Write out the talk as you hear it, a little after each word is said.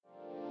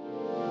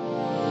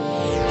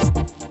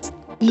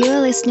You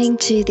are listening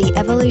to the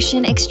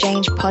Evolution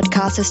Exchange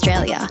Podcast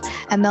Australia,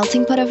 a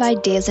melting pot of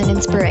ideas and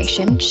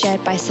inspiration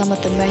shared by some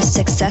of the most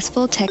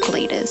successful tech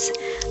leaders.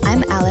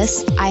 I'm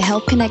Alice. I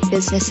help connect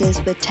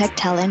businesses with tech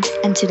talent,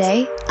 and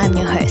today I'm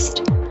your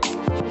host.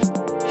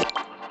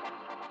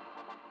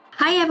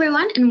 Hi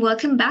everyone, and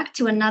welcome back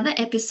to another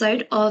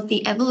episode of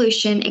the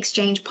Evolution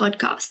Exchange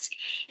Podcast.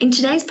 In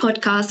today's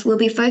podcast, we'll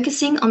be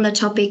focusing on the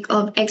topic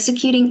of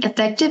executing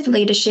effective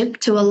leadership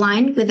to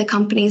align with the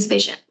company's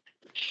vision.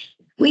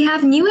 We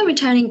have new and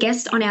returning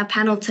guests on our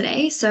panel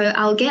today, so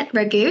I'll get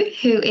Raghu,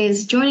 who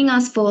is joining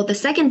us for the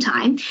second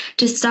time,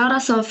 to start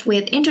us off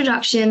with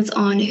introductions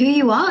on who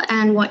you are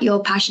and what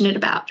you're passionate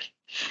about.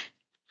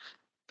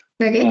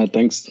 Raghu?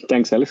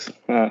 Thanks, Alice.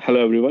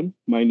 Hello, everyone.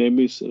 My name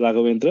is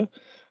Raghavendra.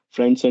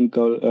 Friends and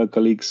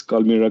colleagues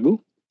call me Raghu.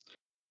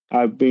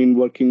 I've been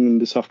working in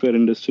the software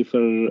industry for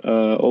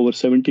over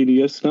 17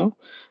 years now,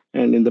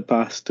 and in the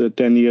past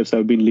 10 years,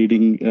 I've been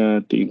leading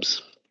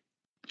teams.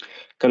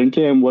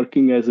 Currently, I'm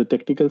working as a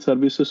technical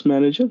services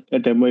manager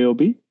at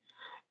MYOB,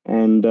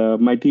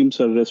 and my teams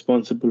are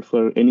responsible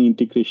for any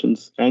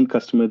integrations and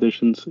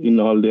customizations in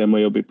all the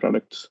MYOB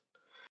products.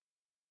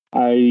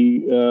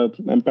 I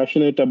am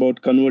passionate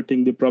about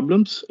converting the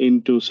problems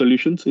into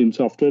solutions in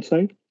software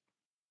side.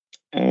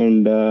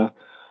 And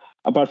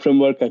apart from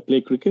work, I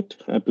play cricket.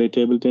 I play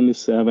table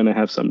tennis when I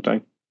have some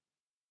time.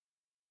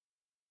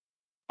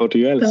 Over to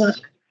you,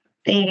 Alice.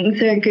 Thanks,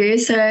 Raghu.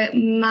 So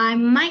I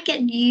might get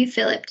you,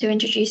 Philip, to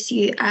introduce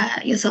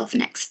yourself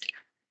next.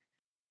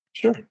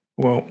 Sure.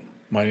 Well,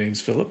 my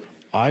name's Philip.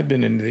 I've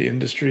been in the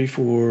industry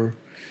for,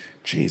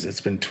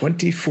 it's been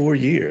 24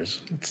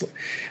 years.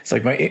 It's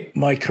like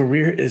my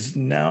career is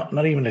now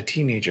not even a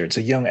teenager. It's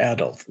a young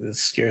adult.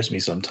 This scares me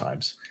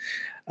sometimes.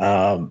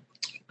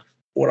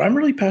 What I'm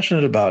really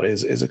passionate about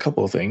is a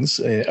couple of things.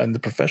 On the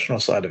professional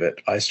side of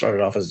it, I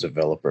started off as a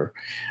developer,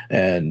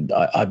 and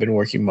I've been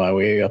working my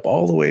way up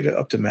all the way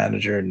up to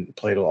manager and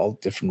played all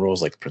different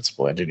roles like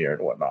principal engineer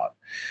and whatnot.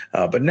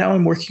 But now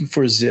I'm working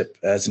for Zip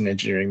as an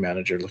engineering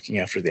manager, looking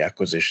after the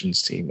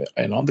acquisitions team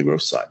and on the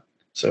growth side.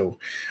 So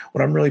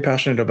what I'm really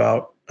passionate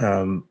about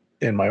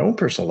in my own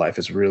personal life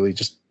is really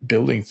just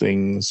building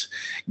things,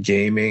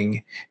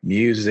 gaming,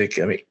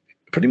 music. I mean,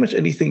 pretty much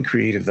anything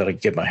creative that I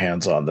get my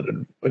hands on that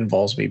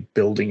involves me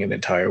building an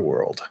entire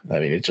world. I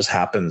mean, it just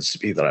happens to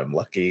be that I'm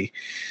lucky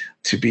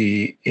to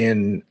be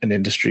in an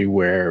industry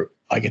where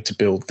I get to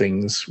build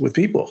things with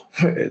people.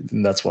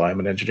 And that's why I'm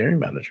an engineering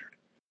manager.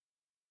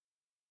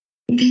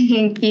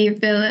 Thank you,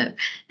 Philip.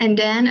 And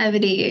Dan, over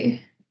to you.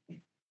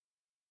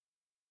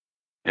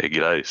 Yeah,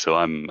 g'day. So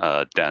I'm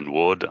Dan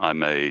Ward.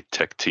 I'm a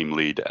tech team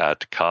lead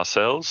at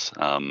Carsales.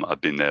 I've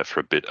been there for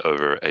a bit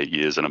over 8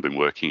 years, and I've been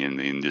working in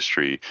the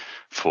industry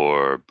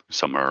for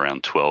somewhere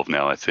around 12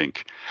 now, I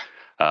think.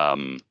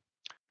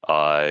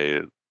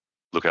 I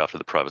look after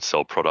the private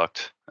sale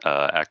product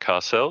at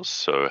Carsales,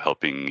 so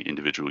helping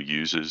individual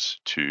users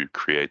to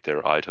create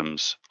their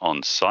items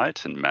on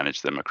site and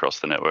manage them across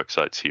the network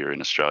sites here in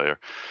Australia,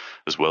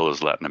 as well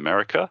as Latin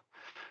America.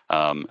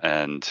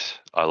 And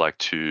I like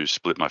to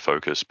split my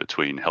focus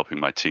between helping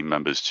my team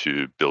members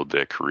to build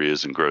their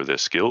careers and grow their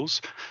skills,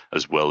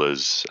 as well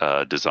as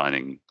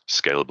designing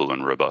scalable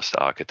and robust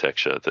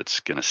architecture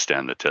that's going to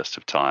stand the test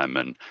of time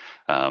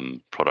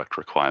and product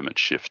requirement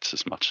shifts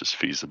as much as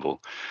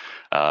feasible.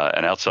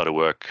 And outside of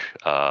work,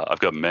 I've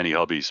got many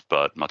hobbies,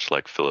 but much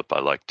like Philip,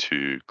 I like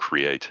to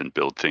create and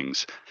build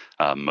things.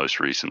 Most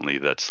recently,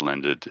 that's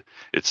lended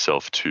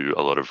itself to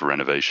a lot of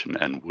renovation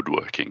and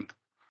woodworking.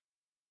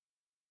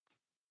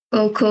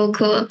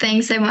 Cool.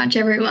 Thanks so much,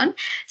 everyone.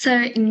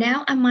 So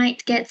now I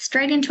might get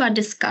straight into our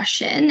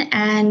discussion.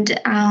 And,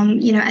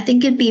 I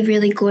think it'd be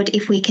really good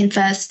if we can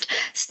first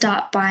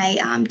start by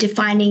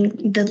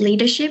defining the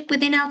leadership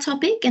within our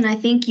topic. And I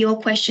think your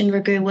question,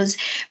 Raghu, was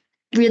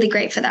really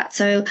great for that.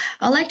 So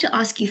I'd like to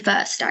ask you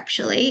first,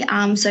 actually.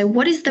 So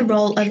what is the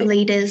role of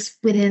leaders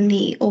within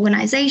the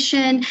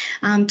organization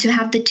to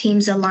have the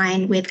teams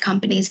align with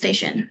company's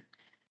vision?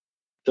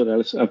 So,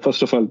 Alice,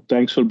 first of all,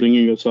 thanks for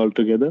bringing us all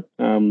together.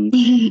 I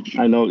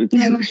know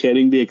it's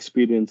sharing the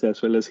experience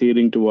as well as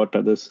hearing to what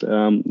others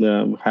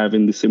have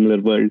in the similar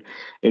world.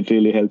 It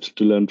really helps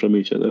to learn from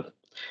each other.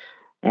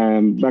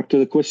 Back to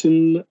the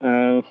question,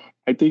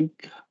 I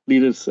think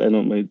leaders,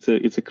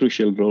 it's a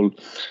crucial role,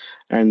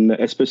 and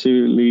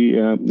especially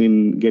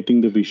in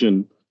getting the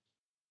vision.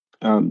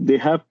 They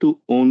have to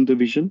own the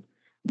vision.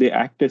 They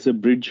act as a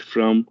bridge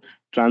from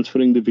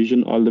transferring the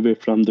vision all the way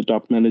from the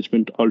top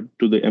management or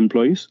to the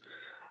employees.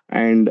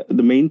 And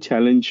the main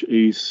challenge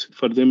is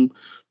for them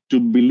to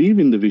believe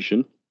in the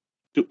vision,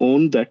 to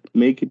own that,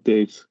 make it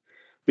theirs.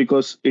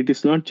 Because it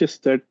is not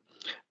just that,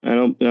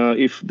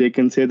 if they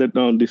can say that,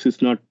 no, this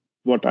is not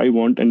what I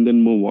want, and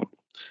then move on.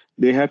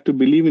 They have to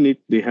believe in it,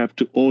 they have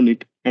to own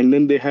it, and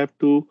then they have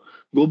to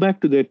go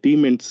back to their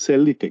team and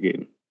sell it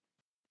again.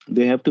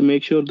 They have to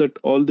make sure that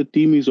all the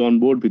team is on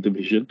board with the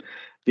vision.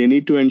 They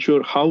need to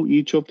ensure how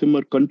each of them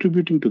are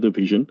contributing to the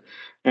vision,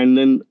 and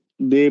then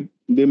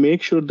they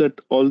make sure that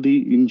all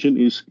the engine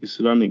is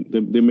running.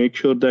 They make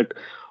sure that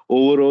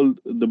overall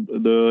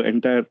the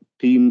entire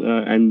team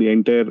and the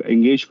entire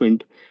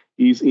engagement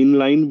is in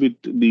line with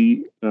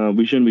the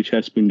vision which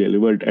has been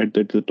delivered at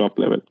the top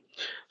level.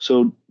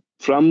 So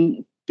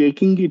from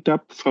taking it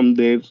up from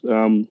there,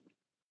 from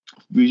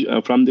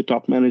the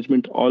top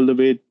management all the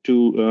way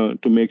to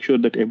make sure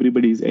that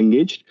everybody is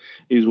engaged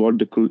is what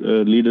the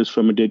leaders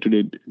from a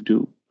day-to-day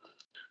do.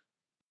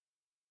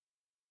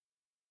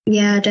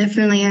 Yeah,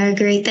 definitely. I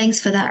agree. Thanks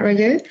for that,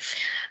 Raghu.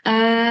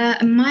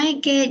 I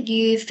might get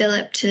you,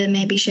 Philip, to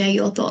maybe share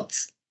your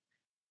thoughts.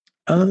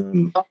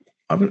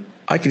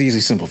 I could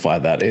easily simplify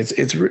that.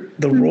 It's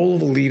the role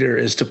of a leader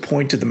is to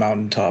point to the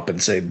mountaintop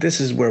and say, this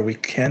is where we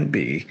can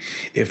be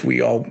if we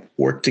all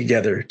work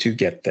together to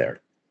get there.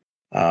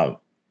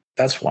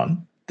 That's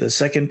one. The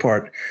second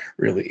part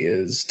really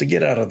is to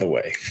get out of the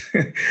way.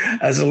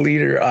 As a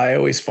leader, I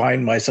always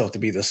find myself to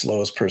be the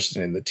slowest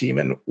person in the team.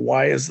 And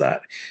why is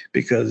that?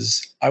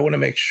 Because I want to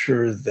make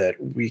sure that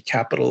we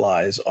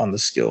capitalize on the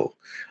skill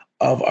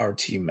of our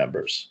team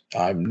members.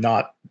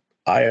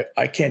 I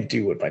can't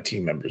do what my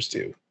team members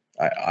do.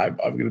 I'm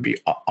going to be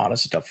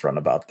honest and upfront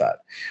about that.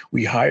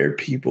 We hire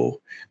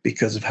people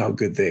because of how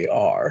good they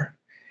are.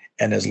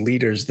 And as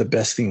leaders, the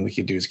best thing we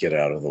can do is get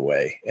out of the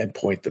way and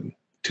point them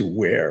to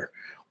where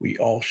we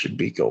all should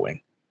be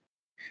going.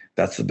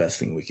 That's the best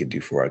thing we can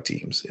do for our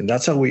teams. And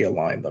that's how we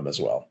align them as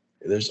well.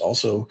 There's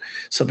also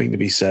something to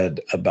be said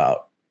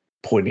about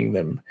putting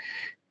the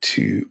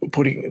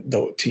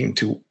team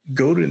to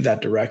go in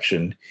that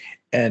direction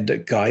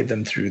and guide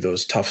them through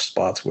those tough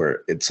spots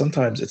where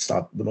sometimes it's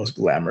not the most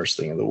glamorous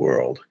thing in the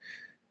world.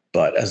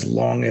 But as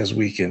long as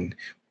we can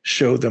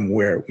show them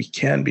where we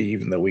can be,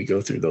 even though we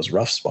go through those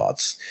rough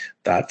spots,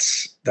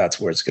 that's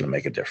where it's going to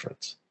make a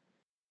difference.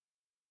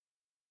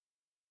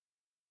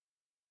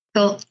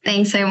 Cool.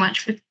 Thanks so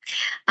much.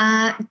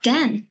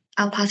 Dan,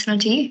 I'll pass it on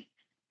to you.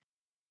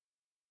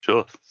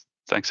 Sure.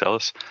 Thanks,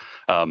 Alice.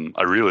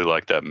 I really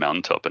like that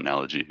mountaintop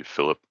analogy,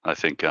 Philip. I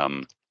think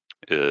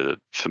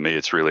for me,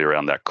 it's really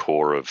around that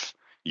core of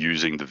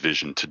using the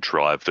vision to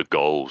drive the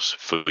goals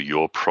for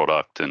your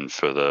product and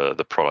for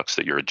the products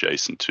that you're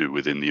adjacent to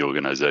within the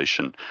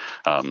organization.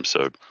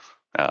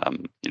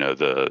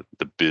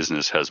 The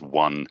business has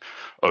one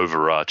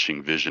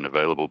overarching vision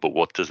available, but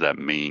what does that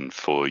mean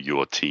for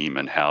your team,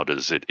 and how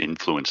does it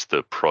influence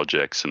the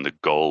projects and the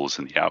goals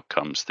and the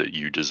outcomes that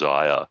you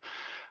desire?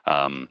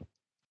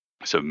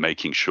 So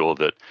making sure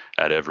that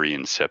at every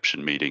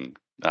inception meeting,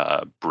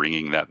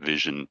 bringing that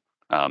vision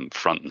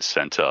front and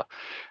center,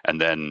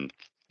 and then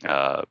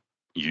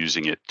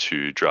using it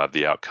to drive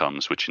the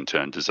outcomes, which in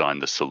turn design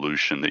the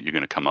solution that you're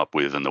going to come up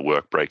with and the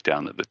work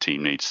breakdown that the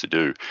team needs to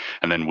do.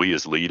 And then we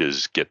as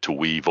leaders get to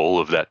weave all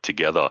of that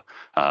together,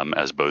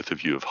 as both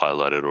of you have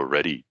highlighted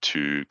already,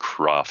 to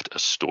craft a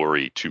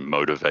story to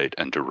motivate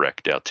and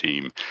direct our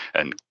team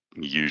and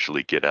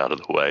usually get out of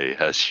the way,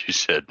 as you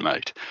said,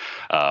 mate.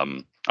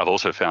 I've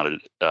also found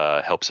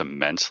it helps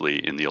immensely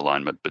in the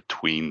alignment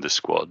between the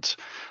squads.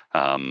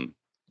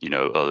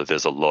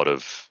 There's a lot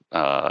of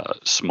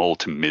small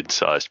to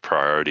mid-sized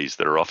priorities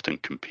that are often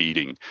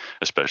competing,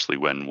 especially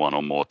when one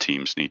or more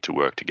teams need to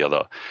work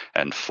together,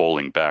 and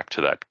falling back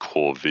to that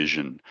core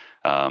vision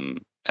and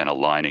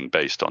aligning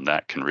based on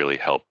that can really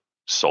help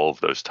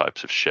solve those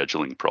types of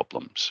scheduling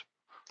problems.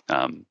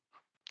 I've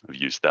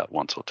used that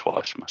once or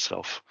twice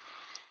myself.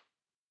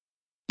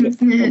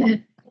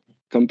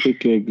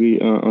 Completely agree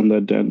on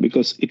that, Dan,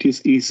 because it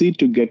is easy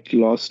to get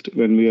lost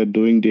when we are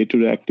doing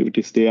day-to-day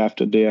activities day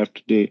after day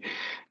after day.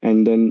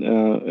 And then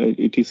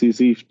it is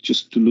easy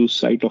just to lose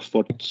sight of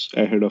what's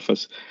ahead of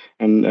us.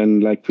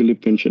 And like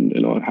Philip mentioned,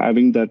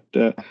 having that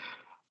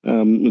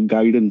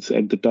guidance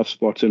at the tough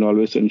spots and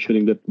always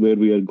ensuring that where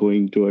we are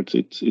going towards,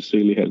 it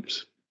really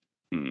helps.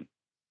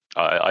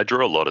 I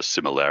draw a lot of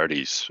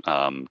similarities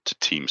to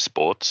team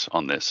sports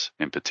on this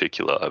in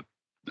particular. I've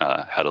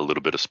had a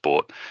little bit of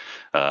sport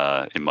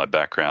in my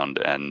background,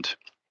 and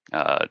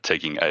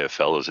taking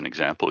AFL as an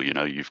example,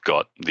 you've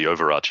got the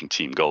overarching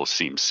team goal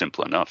seems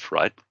simple enough,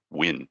 right?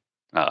 Win.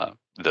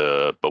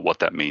 But what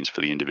that means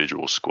for the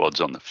individual squads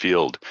on the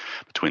field,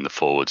 between the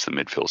forwards, the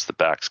midfields, the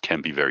backs,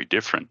 can be very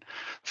different.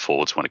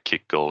 Forwards want to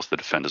kick goals, the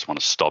defenders want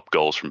to stop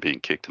goals from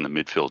being kicked, and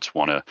the midfields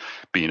want to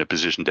be in a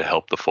position to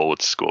help the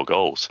forwards score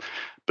goals.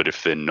 But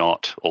if they're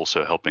not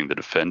also helping the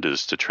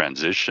defenders to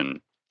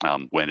transition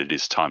when it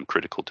is time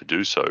critical to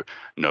do so,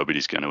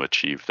 nobody's going to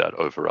achieve that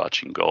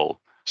overarching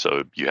goal.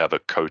 So you have a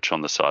coach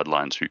on the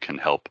sidelines who can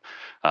help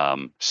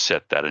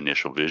set that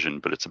initial vision,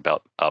 but it's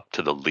about up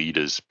to the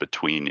leaders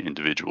between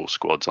individual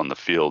squads on the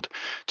field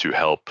to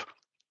help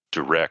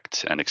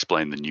direct and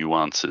explain the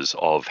nuances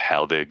of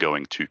how they're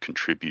going to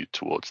contribute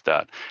towards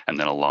that, and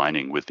then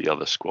aligning with the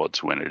other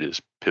squads when it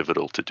is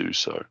pivotal to do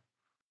so.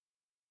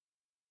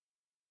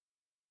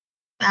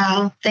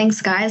 Wow,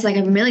 thanks, guys.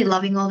 I'm really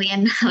loving all the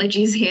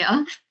analogies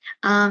here.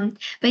 But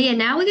yeah,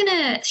 now we're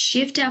going to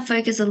shift our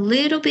focus a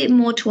little bit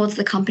more towards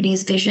the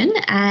company's vision.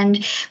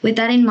 And with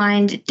that in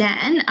mind,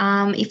 Dan,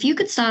 if you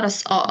could start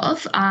us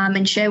off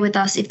and share with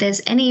us if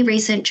there's any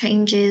recent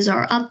changes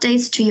or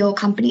updates to your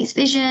company's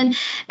vision,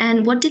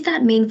 and what did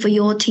that mean for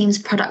your team's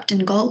product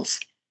and goals?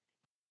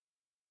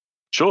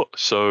 Sure.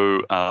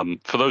 So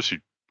for those who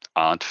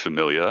aren't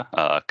familiar,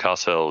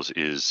 Carsales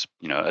is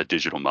a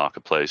digital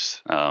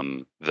marketplace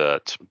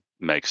that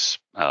makes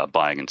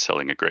buying and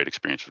selling a great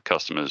experience for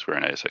customers. We're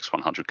an ASX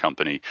 100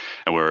 company,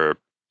 and we're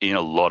in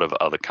a lot of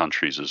other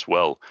countries as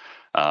well.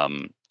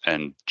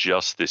 And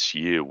just this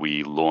year,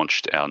 we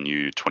launched our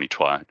new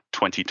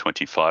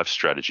 2025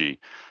 strategy.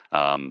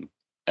 And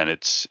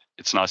it's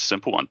a nice,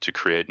 simple one: to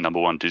create number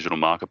one digital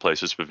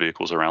marketplaces for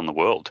vehicles around the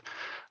world.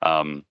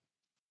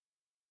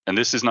 And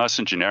this is nice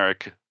and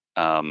generic,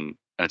 and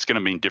it's going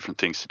to mean different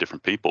things to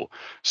different people.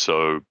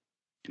 So,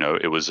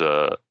 it was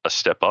a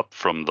step up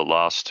from the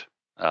last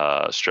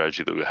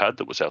strategy that we had,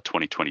 that was our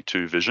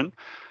 2022 vision.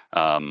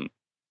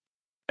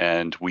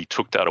 And we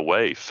took that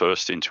away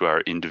first into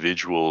our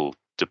individual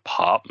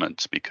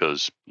departments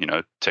because,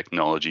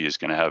 technology is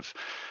going to have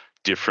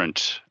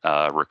different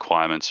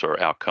requirements or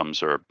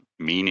outcomes or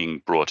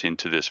meaning brought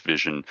into this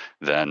vision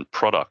than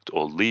product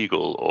or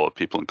legal or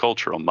people and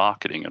culture or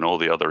marketing and all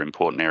the other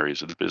important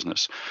areas of the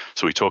business.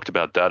 So we talked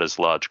about that as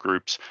large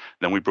groups.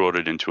 Then we brought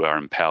it into our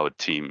empowered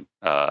team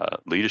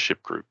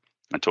leadership group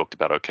and talked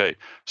about, okay,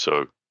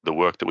 so the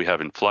work that we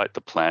have in flight,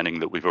 the planning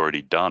that we've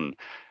already done,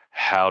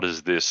 how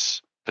does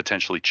this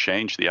potentially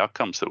change the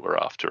outcomes that we're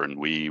after? And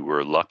we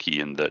were lucky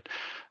in that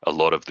a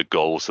lot of the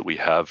goals that we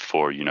have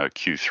for,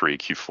 Q3,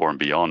 Q4 and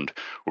beyond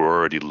were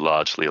already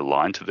largely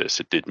aligned to this.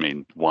 It did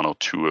mean one or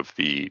two of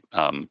the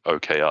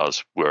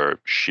OKRs were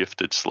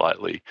shifted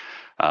slightly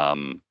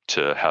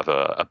to have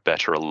a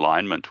better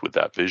alignment with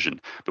that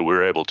vision. But we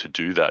were able to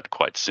do that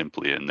quite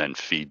simply and then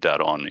feed that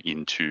on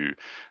into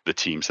the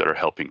teams that are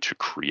helping to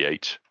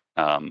create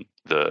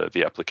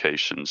the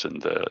applications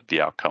and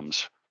the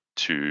outcomes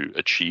to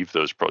achieve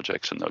those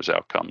projects and those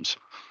outcomes.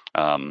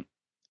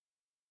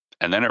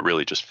 And then it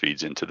really just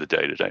feeds into the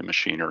day-to-day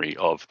machinery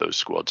of those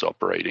squads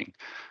operating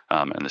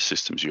and the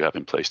systems you have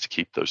in place to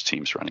keep those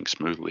teams running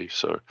smoothly.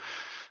 So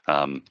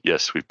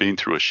yes, we've been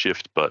through a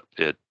shift, but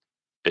it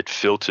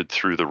filtered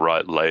through the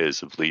right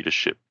layers of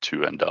leadership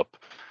to end up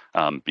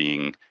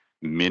being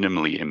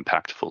minimally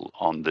impactful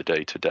on the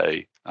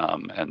day-to-day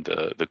and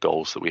the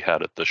goals that we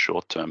had at the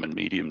short term and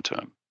medium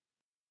term.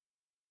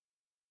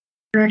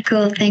 Very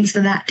cool. Thanks for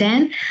that,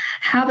 Dan.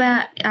 How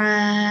about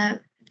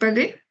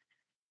Raghu?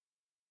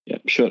 Yeah,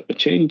 sure.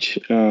 Change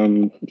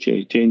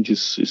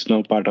is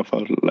now part of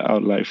our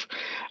life.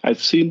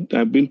 I've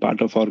been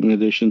part of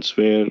organizations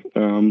where,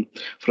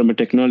 from a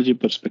technology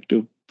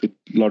perspective, with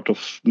a lot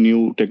of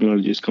new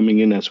technologies coming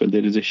in as well,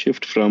 there is a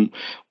shift from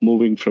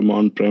moving from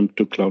on-prem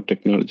to cloud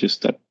technologies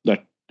that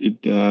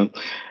it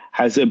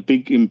has a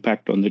big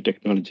impact on the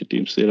technology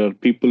teams. There are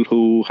people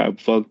who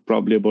have worked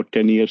probably about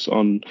 10 years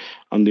on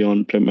the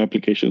on-prem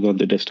applications, on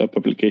the desktop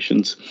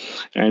applications.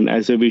 And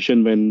as a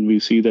vision, when we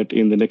see that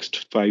in the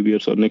next 5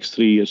 years or next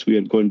 3 years, we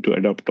are going to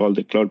adopt all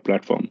the cloud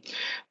platform,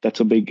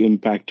 that's a big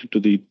impact to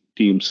the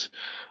teams.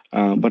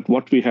 But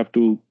what we have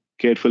to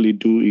carefully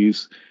do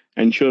is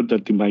ensure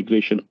that the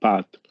migration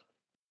path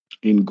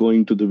in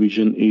going to the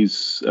vision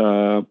is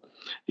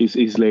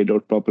laid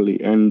out properly.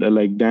 And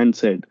like Dan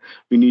said,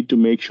 we need to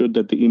make sure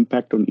that the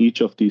impact on each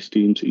of these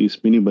teams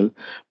is minimal,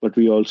 but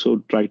we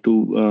also try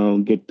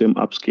to get them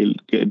upskilled,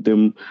 get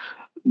them.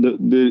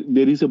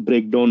 There is a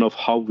breakdown of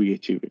how we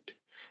achieve it,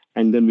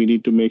 and then we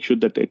need to make sure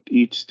that at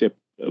each step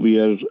we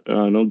are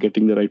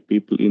getting the right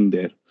people in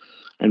there,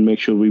 and make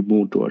sure we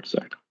move towards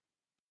that.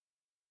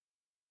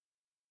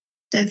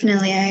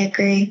 Definitely, I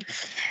agree.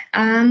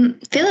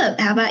 Philip,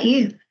 how about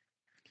you?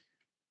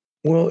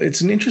 Well, it's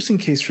an interesting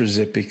case for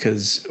Zip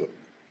because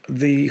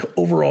the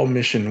overall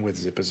mission with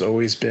Zip has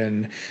always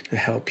been to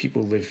help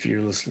people live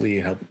fearlessly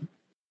and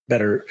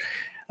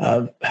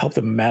help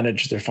them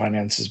manage their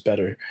finances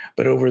better.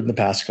 But over the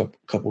past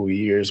couple of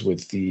years,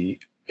 with the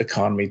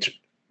economy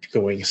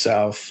going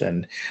south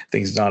and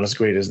things not as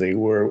great as they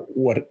were,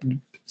 what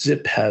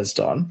Zip has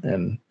done,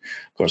 and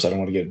of course I don't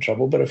want to get in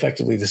trouble, but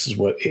effectively this is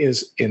what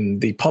is in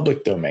the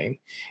public domain,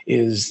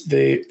 is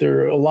there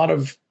are a lot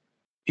of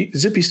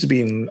Zip used to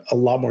be in a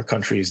lot more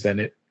countries than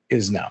it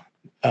is now.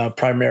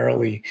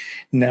 Primarily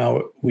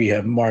now we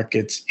have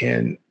markets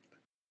in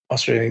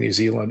Australia, New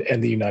Zealand,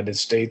 and the United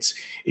States.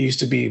 It used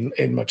to be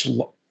in much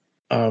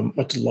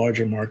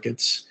larger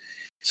markets.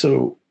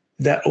 So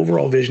that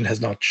overall vision has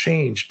not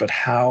changed, but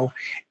how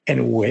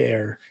and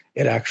where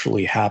it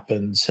actually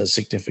happens has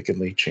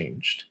significantly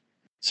changed.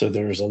 So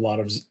there's a lot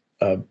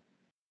of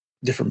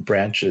different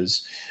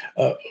branches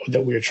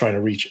that we're trying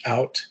to reach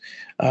out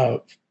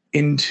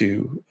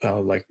into,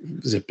 like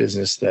Zip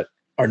Business, that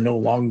are no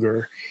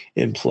longer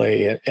in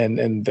play,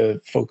 and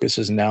the focus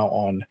is now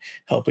on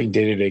helping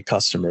day-to-day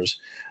customers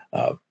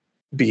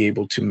be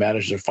able to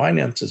manage their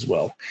finances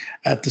well.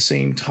 At the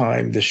same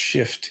time, the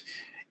shift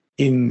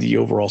in the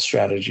overall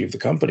strategy of the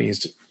company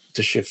is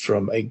to shift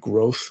from a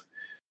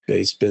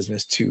growth-based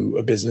business to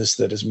a business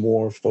that is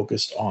more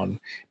focused on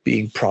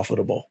being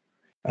profitable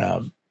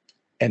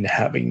and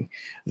having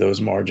those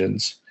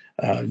margins.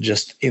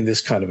 Just in this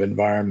kind of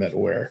environment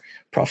where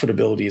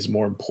profitability is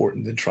more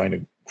important than trying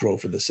to grow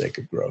for the sake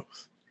of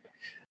growth.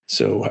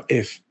 So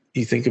if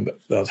you think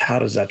about how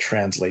does that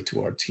translate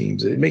to our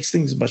teams, it makes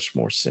things much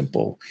more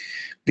simple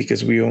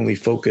because we only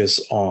focus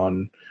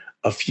on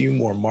a few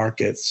more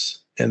markets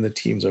and the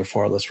teams are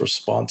far less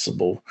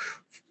responsible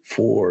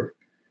for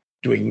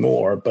doing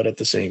more, but at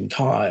the same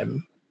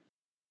time,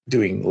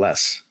 doing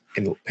less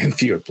in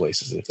fewer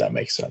places, if that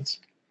makes sense.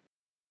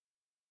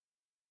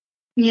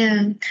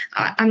 Yeah,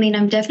 I mean,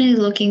 I'm definitely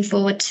looking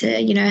forward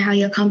to, how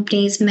your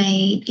companies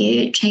may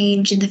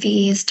change in the few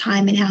years'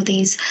 time and how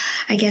these,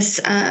 I guess,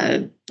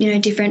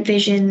 different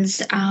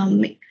visions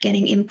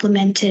getting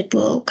implemented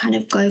will kind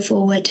of go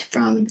forward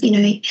from,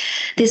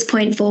 this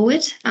point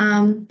forward.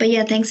 But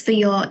yeah, thanks for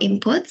your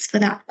inputs for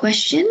that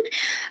question.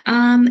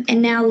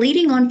 And now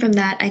leading on from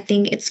that, I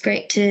think it's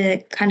great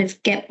to kind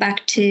of get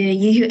back to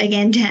you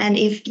again, Dan,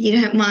 if you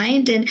don't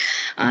mind, and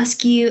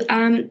ask you,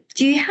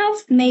 do you have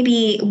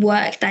maybe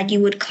work that you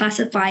would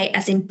classify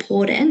as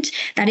important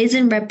that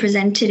isn't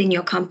represented in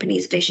your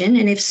company's vision?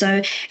 And if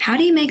so, how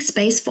do you make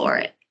space for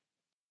it?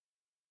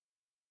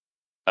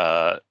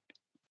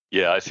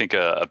 Yeah, I think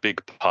a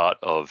big part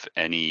of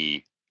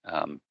any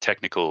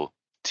technical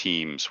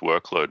team's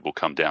workload will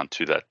come down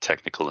to that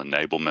technical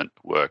enablement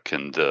work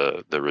and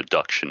the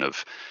reduction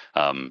of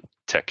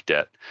tech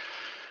debt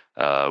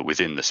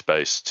within the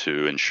space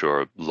to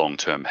ensure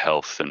long-term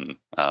health and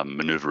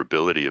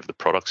maneuverability of the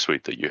product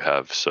suite that you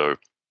have. So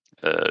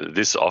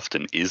this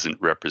often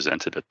isn't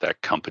represented at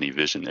that company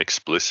vision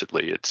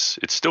explicitly. It's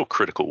still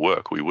critical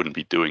work. We wouldn't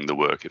be doing the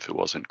work if it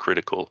wasn't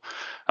critical,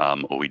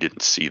 or we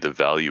didn't see the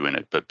value in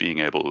it. But being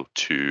able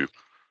to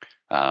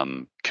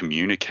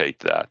communicate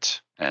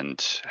that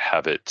and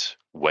have it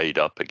weighed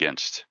up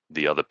against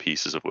the other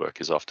pieces of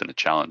work is often a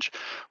challenge.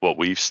 What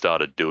we've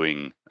started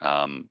doing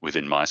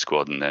within my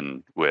squad, and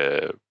then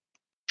we're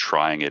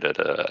trying it at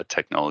a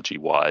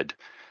technology-wide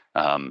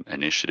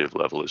initiative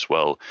level as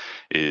well,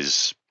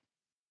 is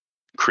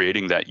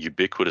creating that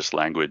ubiquitous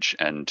language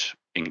and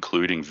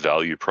including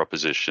value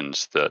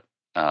propositions that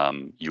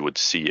you would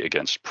see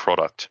against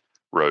product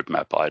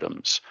roadmap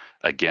items,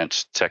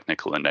 against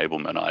technical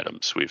enablement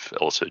items. We've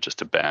also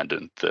just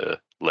abandoned the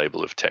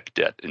label of tech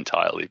debt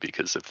entirely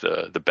because of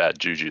the bad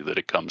juju that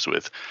it comes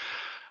with.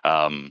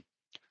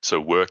 So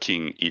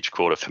working each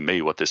quarter, for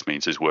me, what this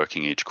means is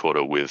working each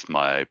quarter with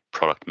my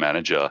product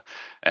manager,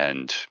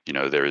 and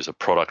there is a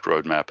product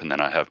roadmap, and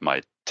then I have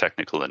my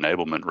technical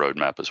enablement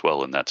roadmap as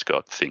well, and that's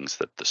got things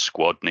that the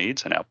squad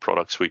needs and our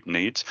product suite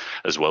needs,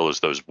 as well as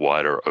those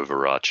wider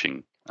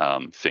overarching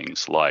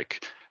things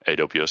like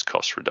AWS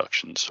cost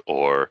reductions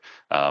or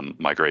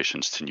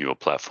migrations to newer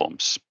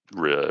platforms,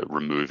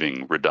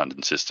 removing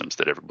redundant systems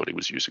that everybody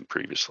was using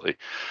previously,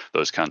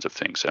 those kinds of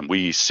things. And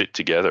we sit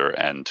together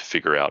and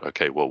figure out,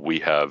 okay, well, we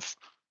have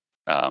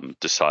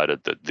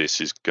decided that this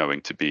is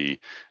going to be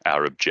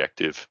our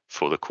objective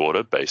for the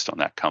quarter based on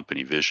that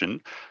company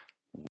vision.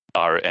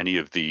 Are any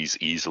of these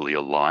easily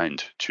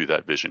aligned to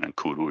that vision, and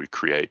could we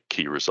create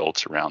key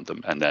results around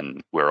them? And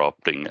then we're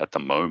opting at the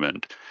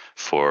moment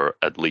for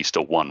at least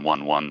a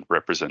 1-1-1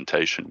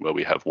 representation, where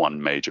we have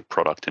one major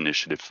product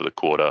initiative for the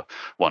quarter,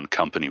 one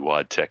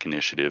company-wide tech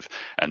initiative,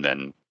 and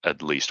then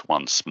at least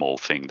one small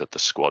thing that the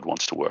squad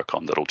wants to work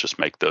on that'll just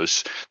make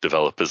those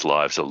developers'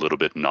 lives a little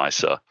bit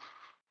nicer.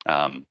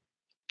 And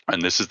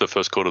this is the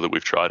first quarter that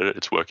we've tried it.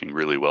 It's working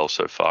really well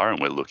so far, and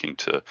we're looking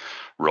to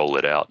roll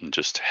it out and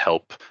just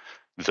help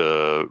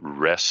the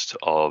rest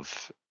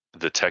of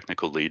the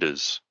technical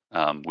leaders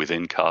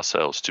within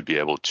Carsales to be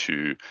able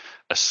to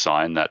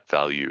assign that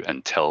value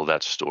and tell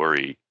that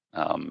story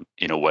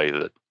in a way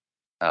that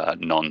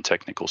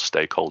non-technical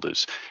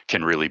stakeholders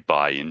can really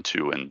buy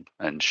into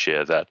and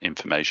share that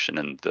information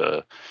and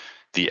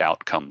the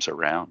outcomes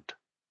around.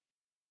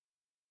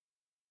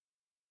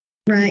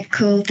 Right,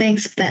 cool.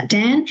 Thanks for that,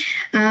 Dan.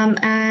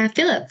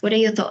 Philip, what are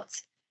your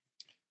thoughts?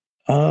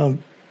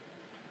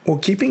 Well,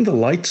 keeping the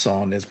lights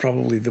on is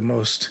probably the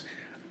most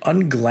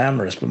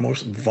unglamorous, but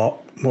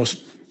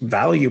most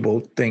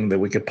valuable thing that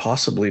we could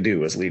possibly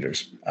do as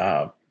leaders.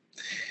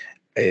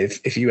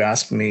 If you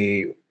ask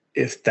me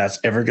if that's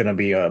ever going to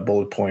be a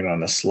bullet point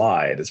on a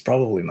slide, it's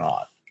probably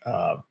not.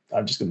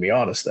 I'm just going to be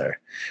honest there.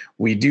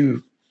 We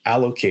do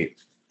allocate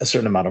a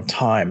certain amount of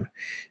time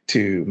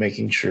to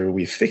making sure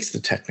we fix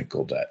the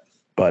technical debt.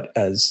 But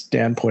as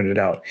Dan pointed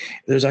out,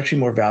 there's actually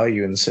more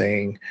value in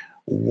saying,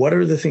 what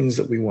are the things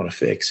that we want to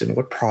fix and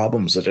what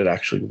problems that it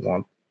actually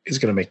is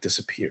going to make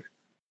disappear?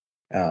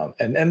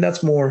 And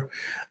that's more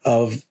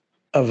of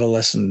a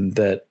lesson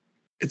that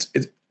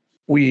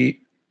we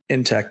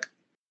in tech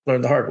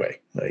learn the hard way.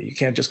 You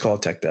can't just call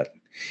it tech debt.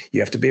 You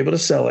have to be able to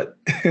sell it.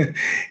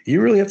 You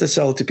really have to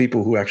sell it to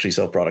people who actually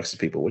sell products to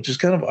people, which is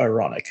kind of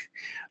ironic.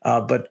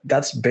 But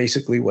that's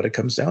basically what it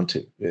comes down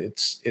to.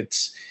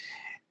 It's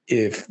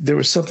if there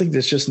was something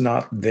that's just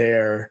not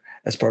there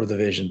as part of the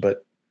vision,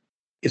 but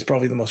it's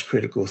probably the most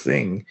critical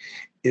thing,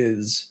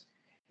 is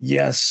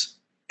yes,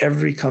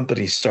 every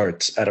company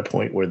starts at a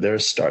point where they're a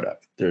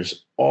startup.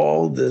 There's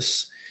all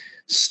this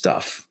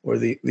stuff or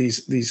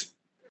these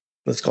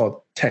let's call it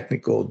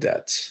technical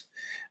debts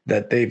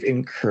that they've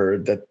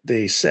incurred that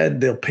they said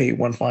they'll pay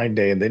one fine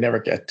day and they never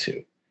get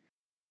to.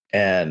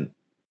 And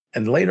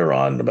And later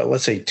on, about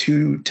let's say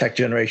 2 tech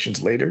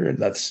generations later, and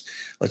let's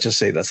just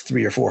say that's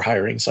 3 or 4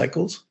 hiring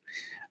cycles.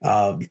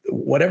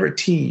 Whatever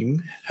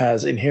team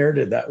has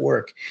inherited that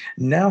work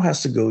now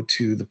has to go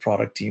to the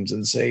product teams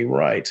and say,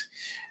 right,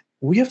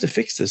 we have to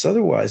fix this.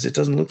 Otherwise, it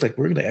doesn't look like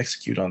we're going to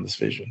execute on this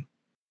vision.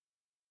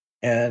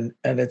 And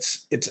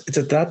it's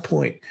at that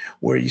point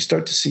where you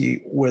start to see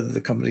whether the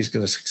company is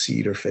going to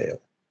succeed or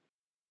fail.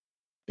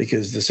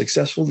 Because the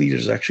successful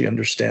leaders actually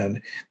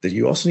understand that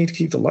you also need to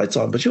keep the lights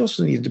on, but you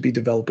also need to be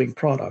developing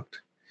product.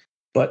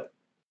 But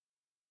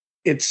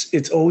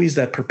it's always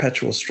that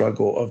perpetual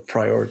struggle of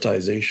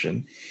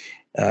prioritization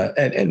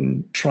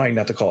and trying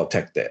not to call it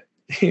tech debt.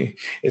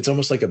 It's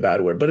almost like a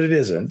bad word, but it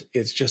isn't.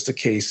 It's just a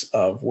case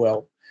of,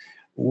 well,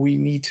 we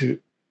need to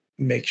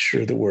make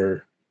sure that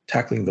we're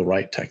tackling the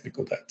right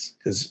technical debts.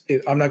 Because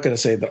I'm not going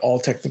to say that all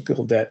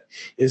technical debt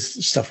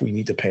is stuff we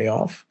need to pay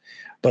off,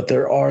 but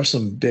there are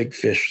some big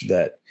fish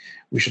that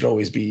we should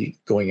always be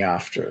going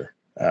after.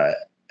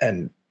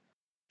 And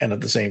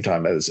at the same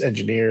time, as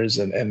engineers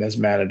and as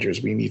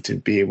managers, we need to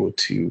be able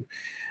to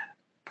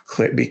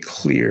be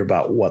clear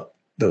about what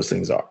those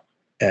things are.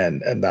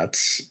 And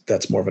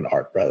that's more of an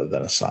art rather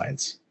than a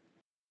science.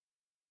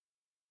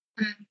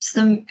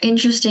 Some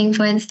interesting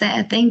points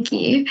there. Thank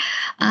you.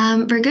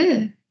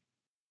 Raghu.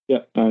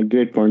 Yeah,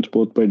 great points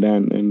both by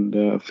Dan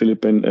and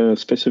Philip, and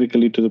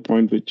specifically to the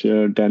point which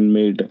Dan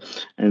made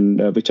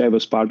and which I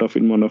was part of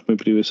in one of my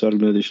previous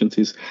organizations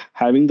is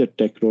having the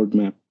tech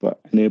roadmap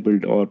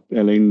enabled or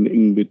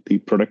aligning with the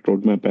product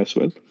roadmap as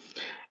well,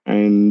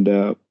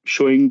 and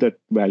showing that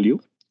value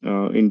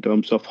in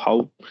terms of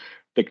how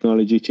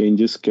technology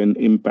changes can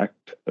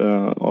impact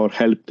or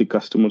help the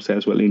customers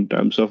as well in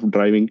terms of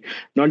driving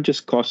not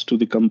just cost to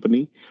the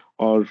company,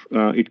 or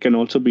it can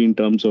also be in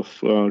terms of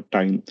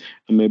time.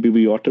 Maybe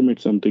we automate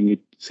something, it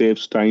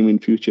saves time in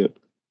future.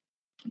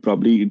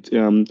 Probably,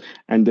 and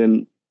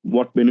then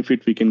what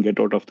benefit we can get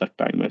out of that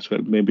time as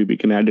well. Maybe we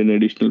can add an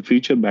additional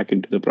feature back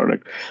into the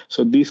product.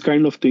 So these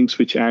kind of things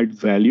which add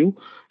value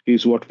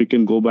is what we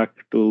can go back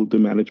to the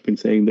management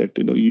saying that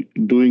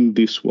doing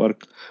this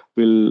work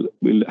will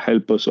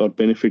help us or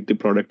benefit the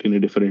product in a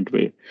different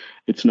way.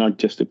 It's not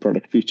just a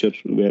product feature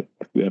where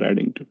what we are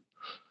adding to.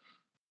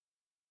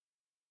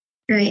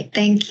 Great,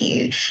 thank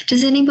you.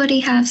 Does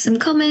anybody have some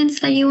comments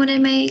that you want to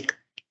make?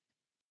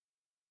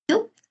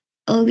 Nope,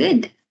 all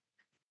good.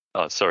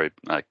 Oh, sorry,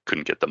 I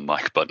couldn't get the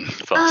mic button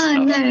fast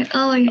enough. No,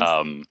 always.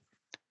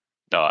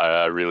 No,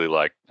 I really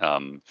like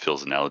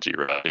Phil's analogy,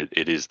 right?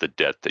 It is the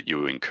debt that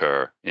you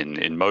incur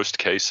in most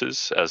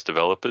cases as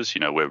developers.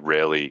 We're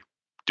rarely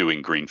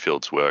doing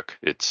greenfields work.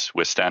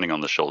 We're standing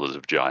on the shoulders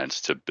of giants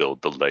to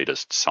build the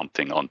latest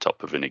something on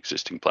top of an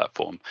existing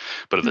platform.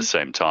 But at the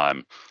same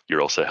time,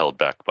 you're also held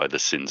back by the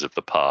sins of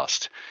the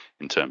past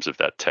in terms of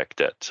that tech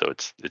debt. So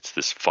it's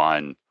this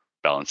fine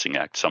balancing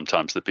act.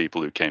 Sometimes the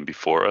people who came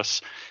before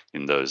us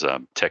in those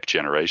tech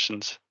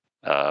generations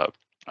are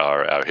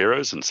our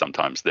heroes, and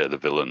sometimes they're the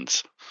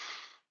villains.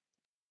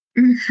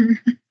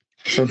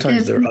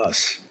 Sometimes they're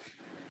us.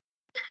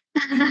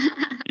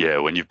 Yeah,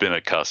 when you've been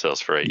at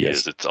Carsales for 8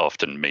 years, it's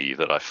often me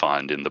that I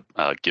find in the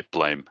Git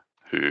blame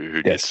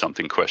who did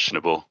something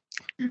questionable.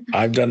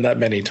 I've done that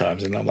many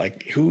times, and I'm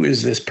like, who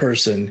is this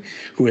person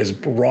who has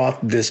brought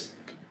this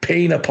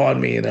pain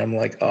upon me? And I'm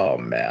like, oh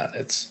man,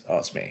 it's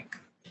me.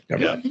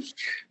 Yeah.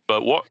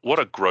 But what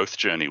a growth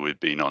journey we've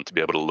been on to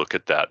be able to look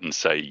at that and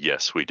say,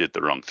 yes, we did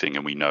the wrong thing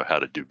and we know how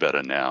to do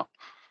better now.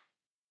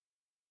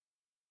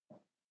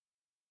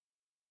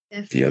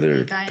 The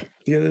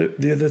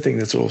other thing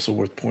that's also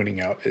worth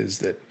pointing out is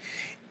that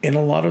in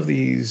a lot of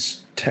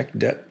these tech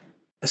debt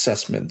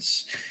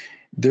assessments,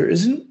 there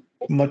isn't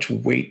much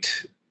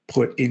weight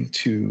put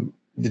into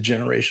the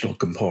generational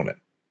component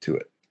to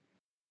it.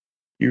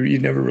 You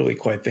never really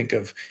quite think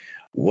of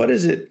what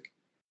is it.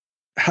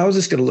 How is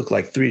this going to look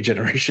like 3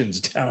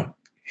 generations down?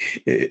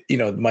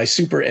 My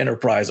super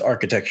enterprise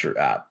architecture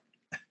app.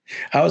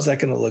 How is that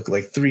going to look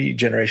like 3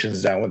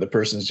 generations down when the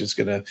person's just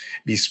going to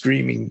be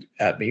screaming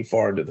at me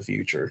far into the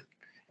future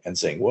and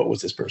saying, what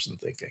was this person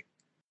thinking?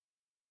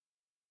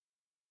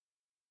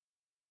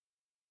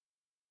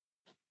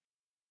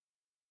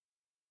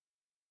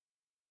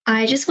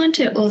 I just want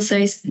to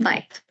also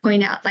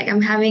point out,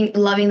 I'm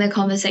loving the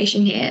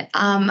conversation here.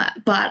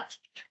 But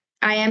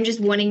I am just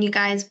warning you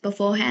guys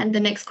beforehand, the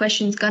next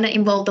question is going to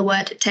involve the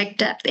word tech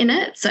depth in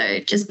it, so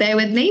just bear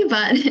with me.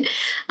 But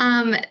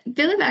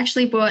Philip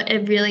actually brought a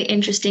really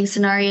interesting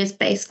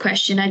scenarios-based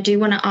question I do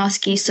want to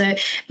ask you, so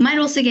might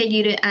also get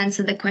you to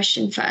answer the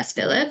question first,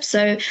 Philip.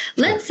 So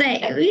let's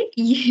say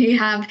you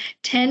have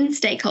 10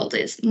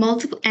 stakeholders,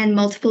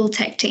 multiple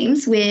tech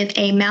teams with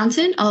a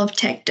mountain of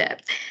tech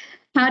debt.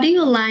 How do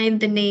you align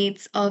the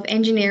needs of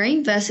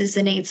engineering versus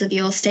the needs of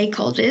your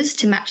stakeholders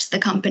to match the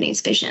company's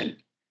vision?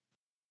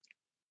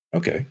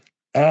 Okay.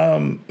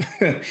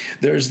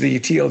 There's the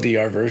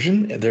TLDR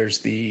version. There's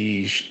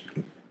the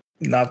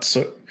not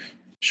so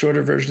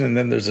shorter version, and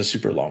then there's a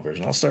super long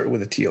version. I'll start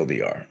with the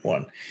TLDR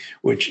one,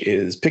 which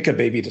is pick a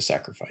baby to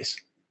sacrifice.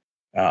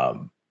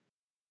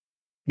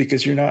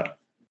 Because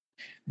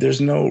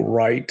there's no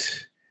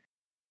right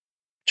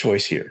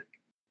choice here.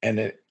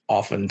 And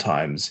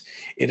oftentimes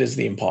it is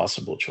the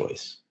impossible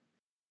choice,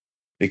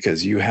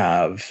 because you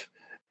have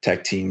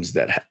tech teams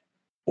that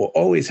will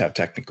always have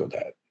technical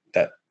debt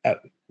that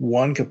at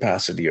one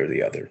capacity or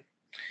the other.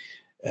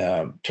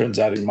 Turns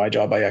out in my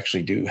job, I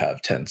actually do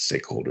have 10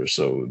 stakeholders.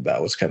 So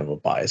that was kind of a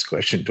biased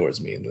question towards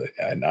me.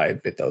 And I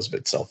admit that was a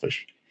bit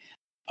selfish.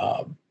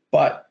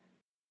 But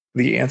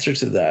the answer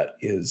to that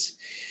is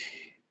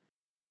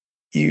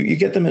you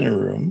get them in a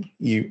room,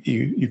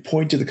 you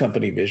point to the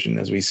company vision,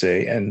 as we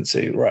say, and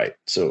say, right,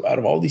 so out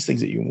of all these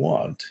things that you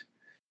want,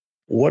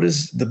 what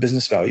is the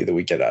business value that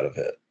we get out of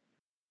it?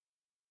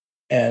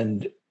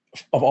 And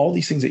of all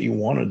these things that you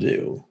want to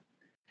do,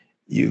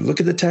 you look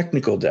at the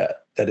technical debt.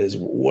 That is,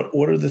 what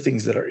are the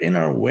things that are in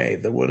our way?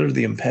 What are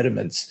the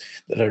impediments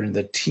that are in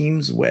the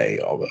team's way?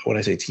 When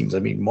I say teams, I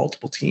mean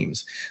multiple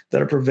teams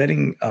that are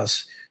preventing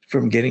us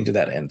from getting to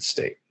that end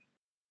state.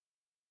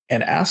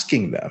 And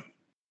asking them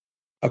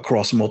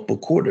across multiple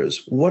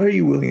quarters, what are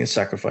you willing to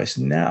sacrifice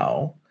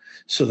now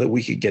so that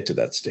we could get to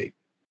that state?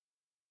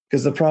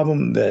 Because the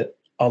problem that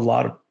a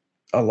lot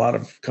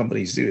of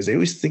companies do is they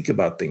always think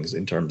about things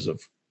in terms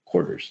of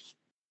quarters.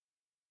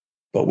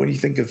 But when you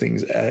think of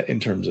things in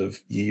terms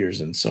of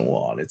years and so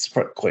on, it's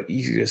quite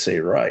easy to say,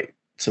 right,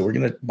 so we're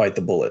going to bite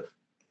the bullet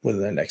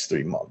within the next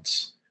 3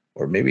 months,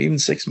 or maybe even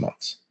 6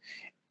 months.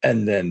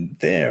 And then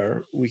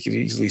there, we can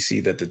easily see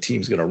that the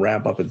team's going to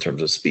ramp up in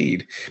terms of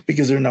speed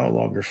because they're no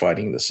longer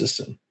fighting the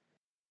system.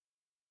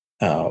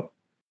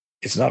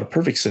 It's not a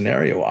perfect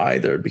scenario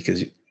either,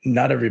 because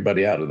not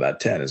everybody out of that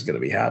 10 is going to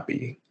be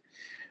happy.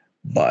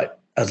 But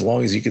as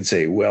long as you can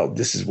say, well,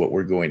 this is what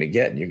we're going to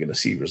get and you're going to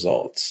see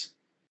results,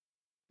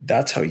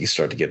 that's how you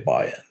start to get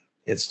buy-in.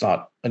 It's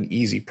not an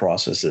easy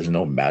process. There's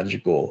no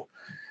magical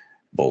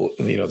bullet,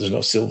 there's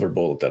no silver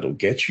bullet that'll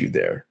get you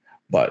there.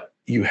 But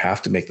you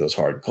have to make those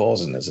hard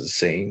calls. And as the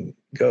saying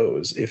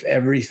goes, if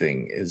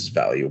everything is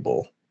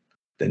valuable,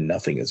 then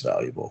nothing is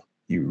valuable.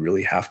 You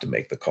really have to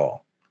make the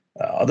call.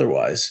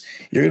 Otherwise,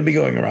 you're going to be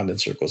going around in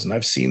circles. And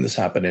I've seen this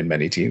happen in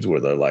many teams where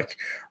they're like,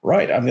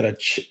 right, I'm going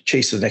to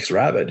chase the next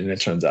rabbit. And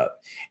it turns out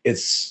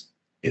it's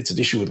an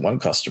issue with one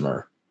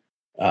customer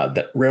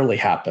that rarely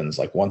happens,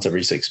 like once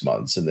every 6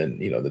 months. And then,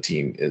 the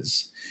team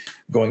is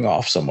going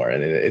off somewhere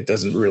and it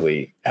doesn't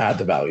really add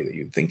the value that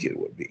you'd think it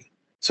would be.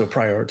 So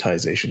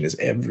prioritization is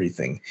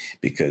everything,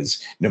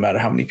 because no matter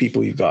how many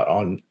people you've got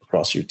on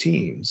across your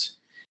teams,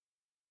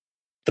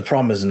 the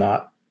problem is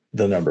not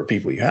the number of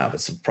people you have.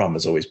 It's the problem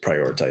is always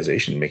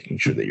prioritization, making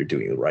sure that you're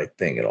doing the right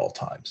thing at all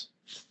times.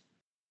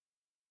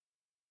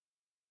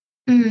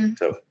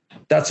 So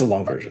that's a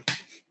long version.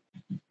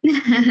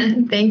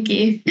 Thank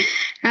you.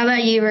 How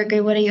about you,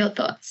 Raghu? What are your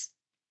thoughts?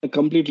 I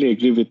completely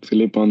agree with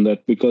Philip on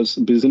that, because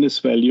business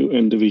value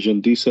and the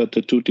vision, these are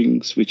the two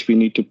things which we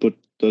need to put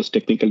those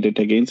technical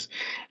data against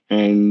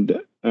and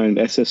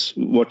assess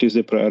what is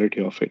the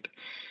priority of it.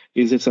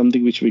 Is it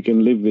something which we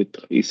can live with?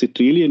 Is it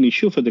really an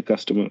issue for the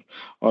customer,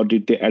 or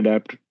did they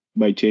adapt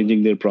by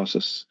changing their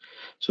process?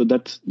 So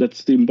that's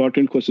the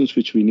important questions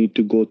which we need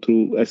to go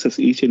through, assess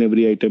each and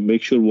every item,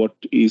 make sure what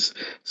is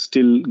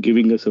still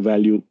giving us a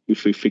value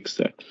if we fix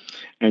that,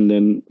 and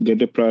then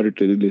get a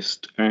priority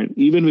list. And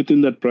even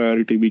within that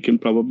priority, we can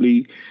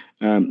probably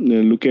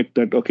look at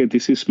that, okay,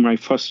 this is my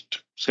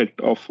first set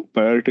of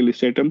priority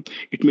list item.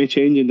 It may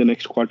change in the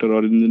next quarter or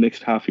in the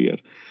next half year.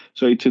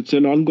 So it's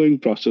an ongoing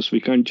process.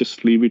 We can't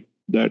just leave it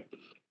that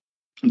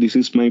this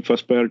is my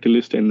first priority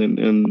list and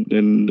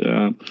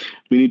then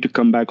we need to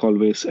come back,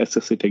 always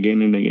assess it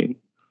again and again.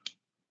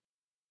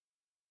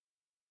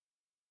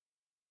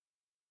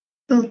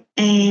 Cool.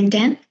 And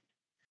Dan?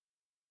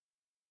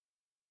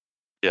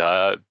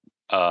 Yeah,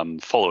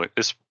 following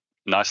this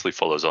nicely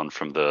follows on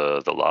from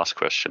the last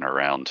question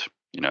around,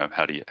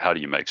 how do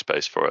you make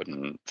space for it?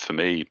 And for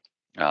me,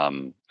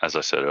 as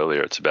I said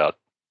earlier, it's about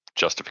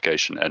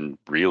justification and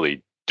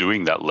really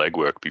doing that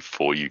legwork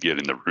before you get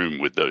in the room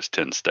with those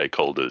 10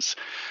 stakeholders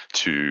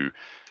to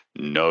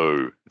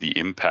know the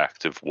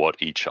impact of what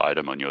each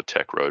item on your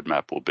tech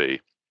roadmap will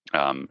be,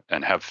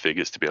 and have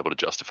figures to be able to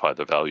justify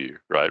the value,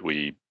 right?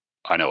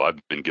 I know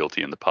I've been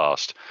guilty in the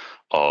past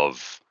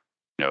of,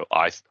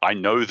 I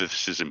know that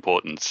this is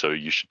important, so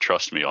you should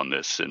trust me on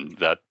this. And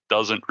that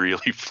doesn't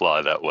really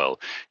fly that well.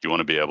 You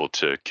want to be able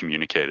to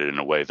communicate it in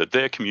a way that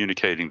they're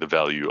communicating the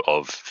value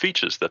of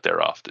features that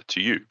they're after to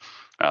you.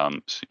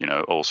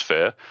 All's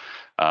fair.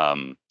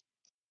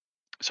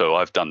 So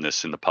I've done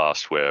this in the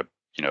past where,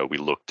 we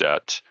looked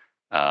at,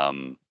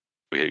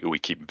 we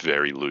keep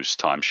very loose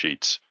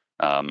timesheets.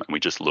 And we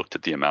just looked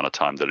at the amount of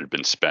time that had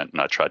been spent,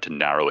 and I tried to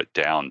narrow it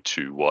down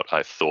to what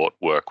I thought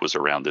work was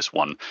around this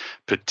one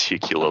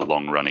particular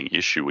long-running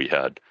issue we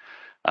had.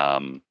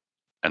 And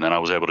then I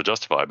was able to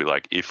justify, I'd be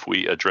like, if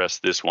we address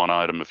this one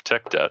item of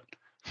tech debt,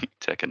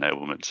 tech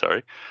enablement,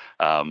 sorry,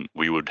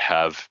 we would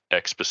have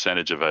X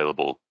percentage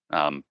available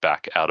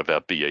back out of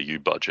our BAU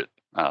budget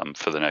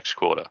for the next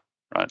quarter,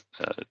 right?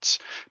 It's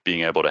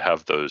being able to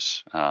have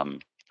those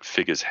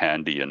figures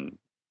handy and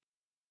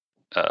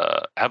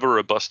have a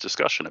robust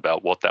discussion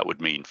about what that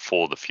would mean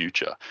for the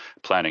future.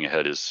 Planning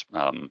ahead is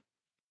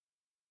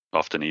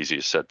often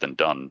easier said than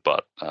done,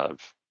 but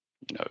I've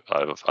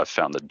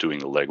found that doing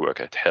the legwork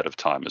ahead of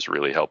time has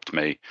really helped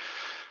me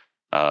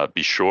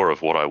be sure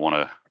of what I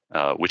want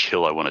to, which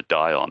hill I want to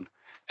die on.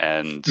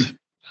 And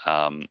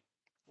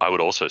I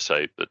would also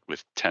say that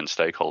with 10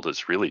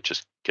 stakeholders, really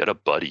just get a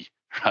buddy,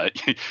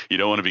 right? You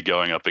don't want to be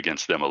going up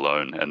against them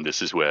alone. And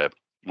this is where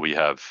we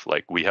have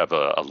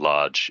a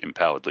large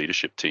empowered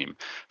leadership team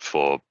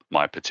for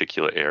my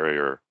particular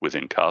area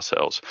within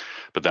Carsales.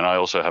 But then I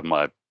also have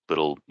my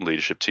little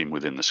leadership team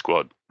within the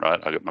squad, right?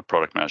 I got my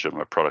product manager,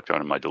 my product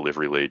owner, my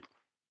delivery lead,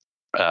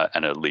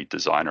 and a lead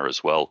designer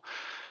as well.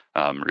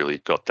 Really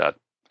got that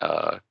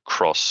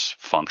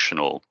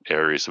cross-functional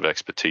areas of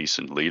expertise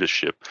and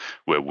leadership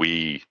where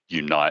we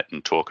unite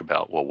and talk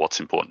about, well, what's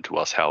important to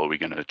us? How are we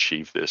going to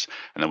achieve this?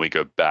 And then we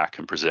go back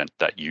and present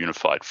that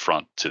unified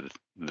front to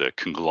the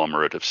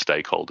conglomerate of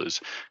stakeholders,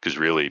 because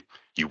really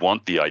you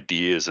want the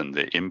ideas and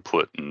the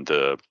input and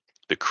the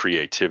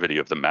creativity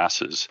of the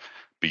masses,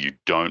 but you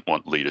don't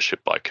want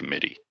leadership by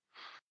committee.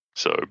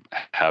 So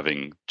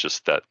having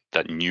just that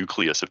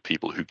nucleus of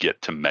people who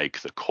get to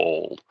make the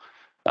call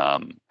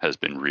has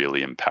been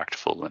really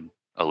impactful and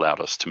allowed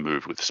us to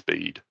move with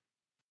speed.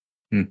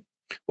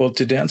 Well,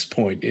 to Dan's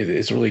point,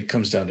 it really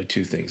comes down to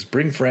two things: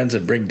 bring friends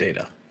and bring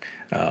data,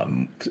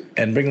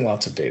 and bring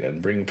lots of data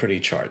and bring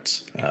pretty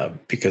charts,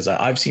 because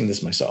I've seen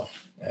this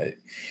myself.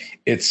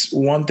 It's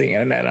one thing,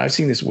 and I've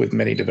seen this with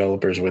many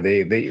developers where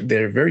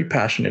they're very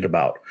passionate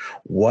about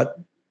what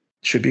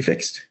should be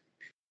fixed.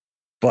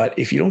 But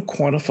if you don't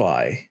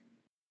quantify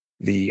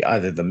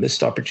either the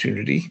missed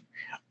opportunity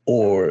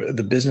or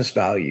the business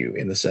value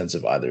in the sense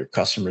of either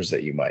customers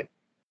that you might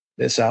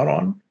miss out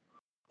on,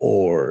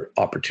 or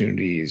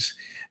opportunities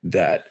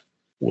that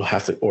will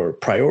have to, or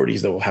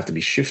priorities that will have to be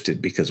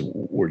shifted because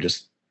we're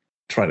just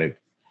trying to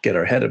get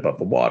our head above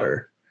the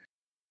water,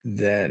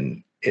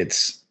 then it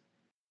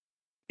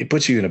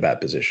puts you in a bad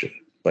position.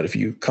 But if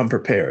you come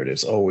prepared,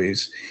 it's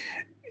always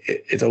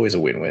a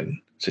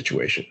win-win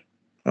situation.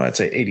 I'd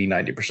say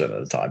 80-90% of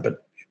the time,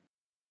 but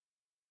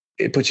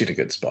it puts you in a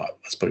good spot.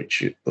 Let's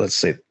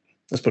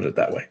put it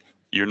that way.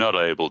 You're not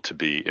able to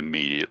be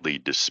immediately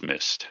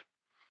dismissed.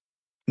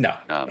 No.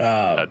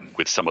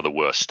 With some of the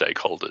worst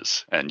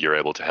stakeholders, and you're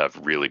able to have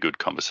really good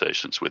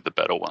conversations with the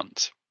better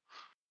ones.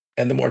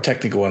 And the more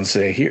technical ones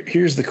say,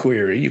 here's the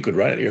query, you could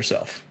write it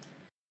yourself.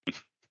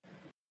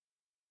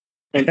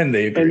 and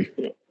they agree.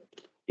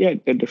 Yeah,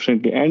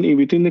 definitely. And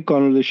within the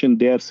conversation,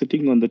 they are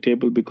sitting on the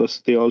table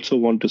because they also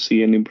want to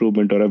see an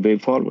improvement or a way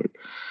forward.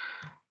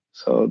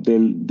 So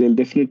they'll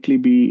definitely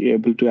be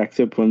able to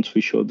accept once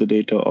we show the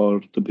data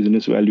or the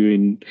business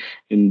value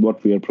in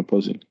what we are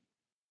proposing.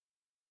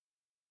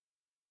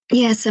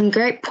 Yeah, some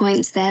great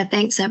points there.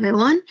 Thanks,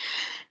 everyone.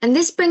 And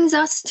this brings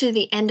us to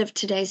the end of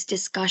today's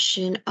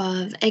discussion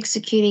of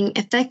executing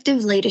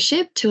effective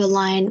leadership to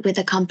align with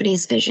a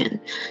company's vision.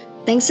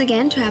 Thanks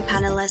again to our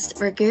panelists,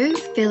 Raghu,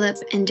 Philip,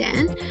 and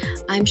Dan.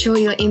 I'm sure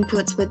your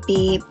inputs would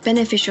be a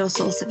beneficial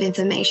source of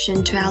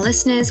information to our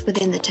listeners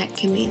within the tech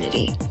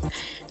community.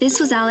 This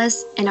was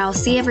Alice, and I'll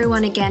see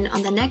everyone again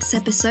on the next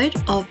episode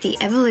of the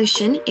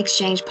Evolution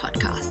Exchange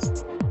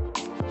podcast.